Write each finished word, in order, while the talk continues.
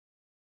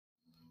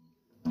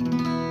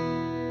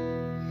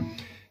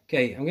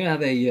Okay, I'm going to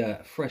have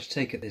a fresh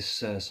take at this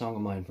song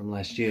of mine from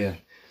last year.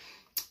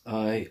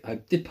 I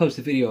did post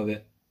a video of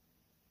it,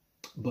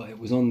 but it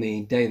was on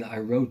the day that I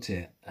wrote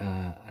it.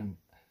 And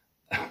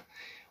well,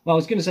 I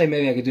was going to say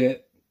maybe I could do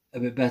it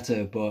a bit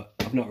better, but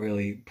I've not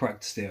really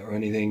practiced it or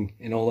anything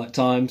in all that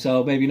time,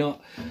 so maybe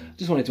not.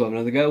 Just wanted to have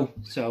another go.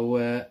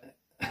 So,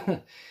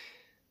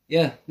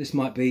 yeah, this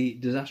might be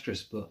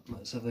disastrous, but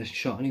let's have a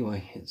shot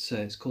anyway.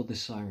 It's called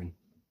this Siren.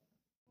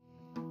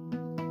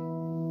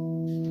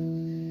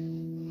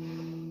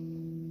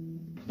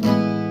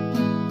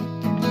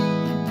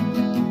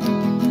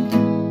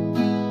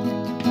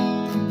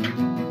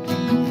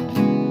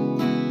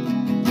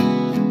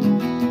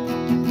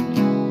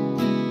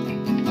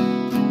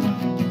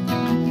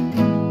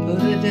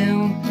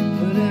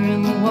 Put her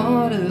in the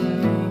water,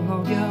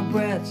 hold your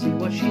breath, see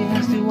what she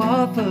has to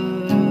offer.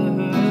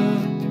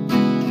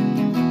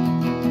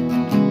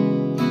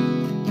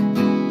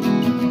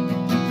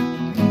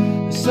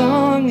 A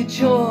song, a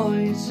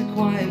choice, a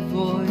quiet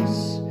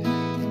voice,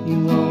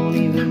 you won't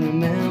even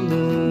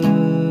remember.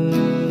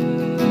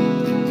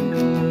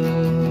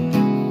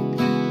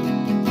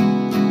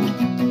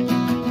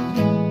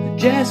 A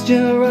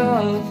gesture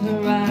of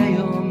her eye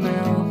or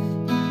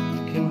mouth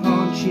can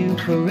haunt you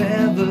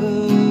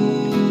forever.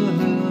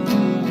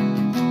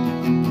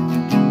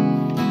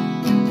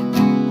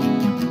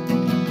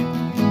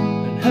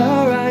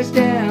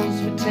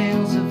 Dance for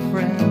tales of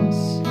friends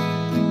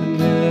and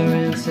her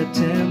in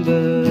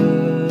September.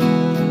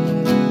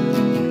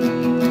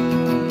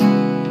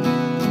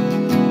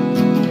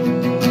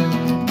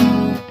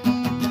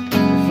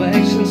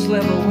 Reflections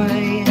slip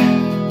away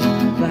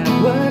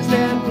like words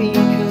that we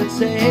could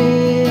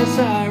say.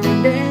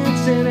 Siren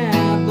dancing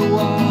at the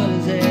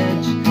water's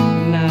edge,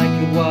 and I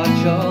could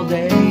watch all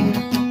day.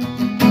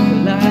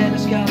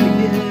 Kaleidoscopic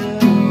view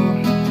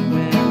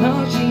when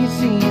all she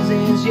sees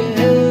is you.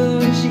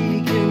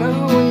 She can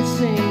always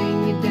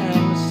sing you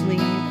down to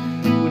sleep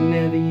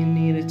whenever you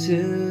need her to.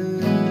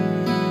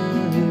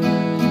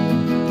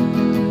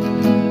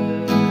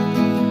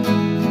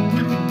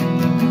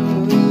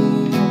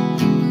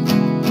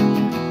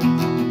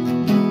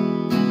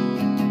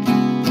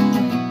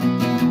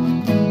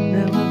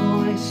 Now my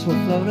voice will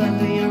float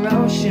over your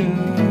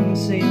ocean,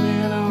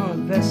 sailing on a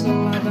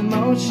vessel of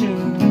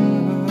emotion.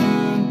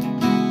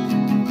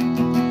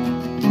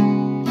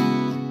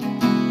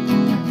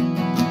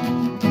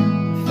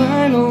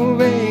 Final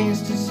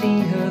race to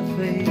see her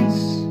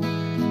face,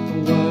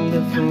 a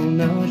wonderful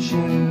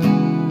notion.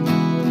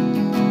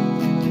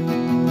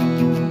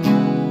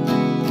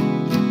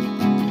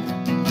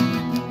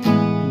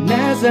 And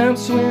as I'm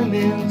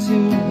swimming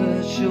to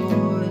her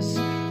shores,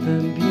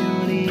 her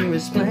beauty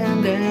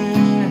resplendent.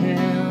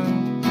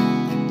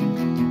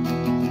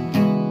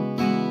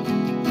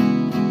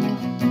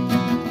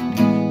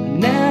 And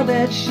now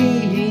that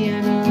she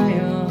and I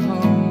are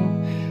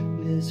home,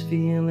 this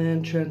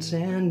feeling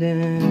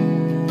transcendent.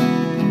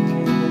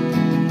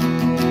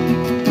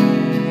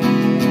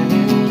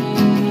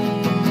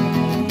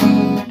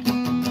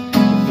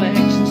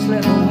 Reflections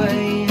slip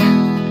away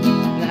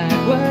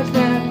like words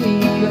that we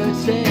could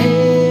say.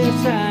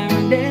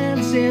 Siren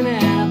dancing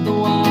at the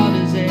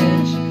water's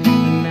edge,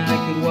 and I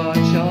could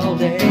watch all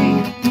day.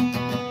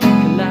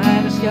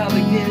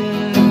 Kaleidoscopic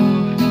view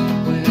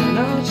when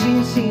all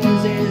she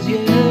sees is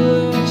you.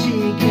 She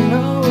can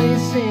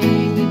always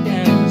sing you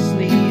down to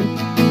sleep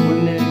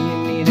whenever you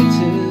need her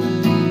to.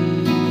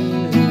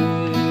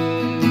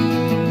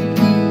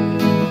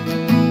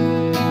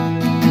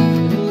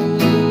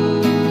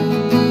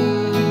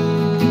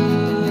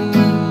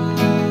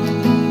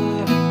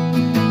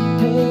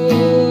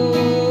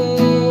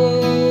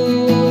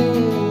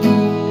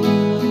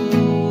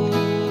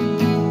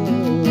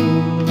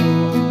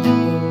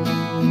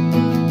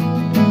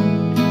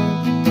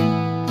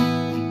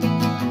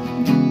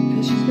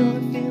 She's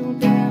gonna feel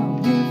down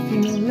if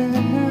you let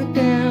her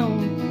down.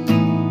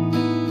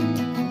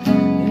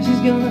 Yeah,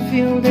 she's gonna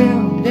feel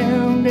down,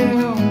 down,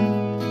 down.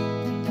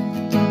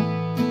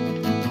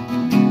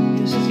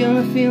 Yeah, she's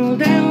gonna feel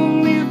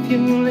down if you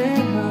let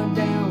her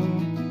down.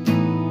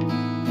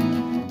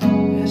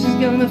 Yeah, she's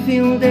gonna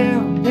feel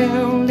down,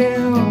 down,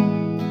 down.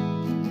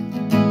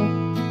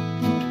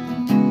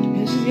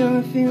 Yeah, she's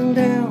gonna feel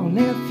down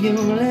if you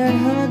let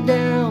her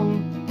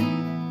down.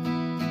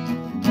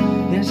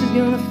 Yeah, she's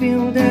gonna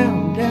feel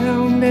down,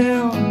 down,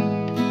 down.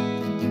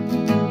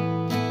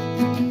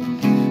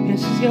 Yeah,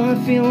 she's gonna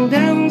feel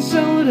down,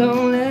 so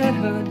don't let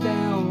her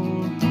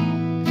down.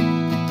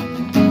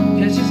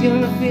 Yeah, she's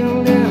gonna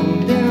feel down.